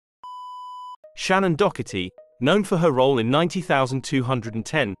Shannen Doherty, known for her role in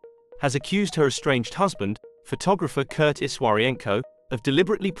 90,210, has accused her estranged husband, photographer Kurt Iswarienko, of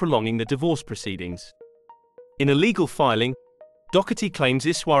deliberately prolonging the divorce proceedings. In a legal filing, Doherty claims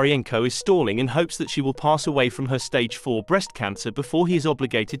Iswarienko is stalling in hopes that she will pass away from her stage 4 breast cancer before he is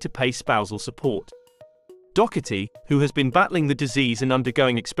obligated to pay spousal support. Doherty, who has been battling the disease and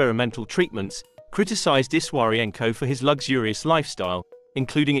undergoing experimental treatments, criticized Iswarienko for his luxurious lifestyle,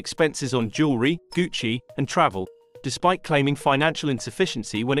 including expenses on jewelry, Gucci, and travel, despite claiming financial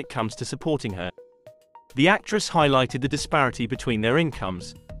insufficiency when it comes to supporting her. The actress highlighted the disparity between their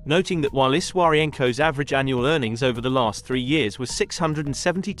incomes, noting that while Iswarienko's average annual earnings over the last 3 years was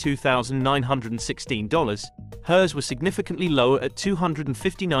 $672,916, hers were significantly lower at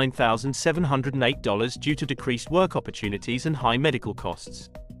 $259,708 due to decreased work opportunities and high medical costs.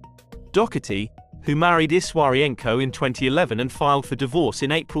 Doherty, who married Iswarienko in 2011 and filed for divorce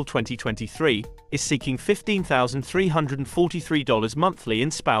in April 2023, is seeking $15,343 monthly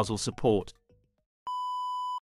in spousal support.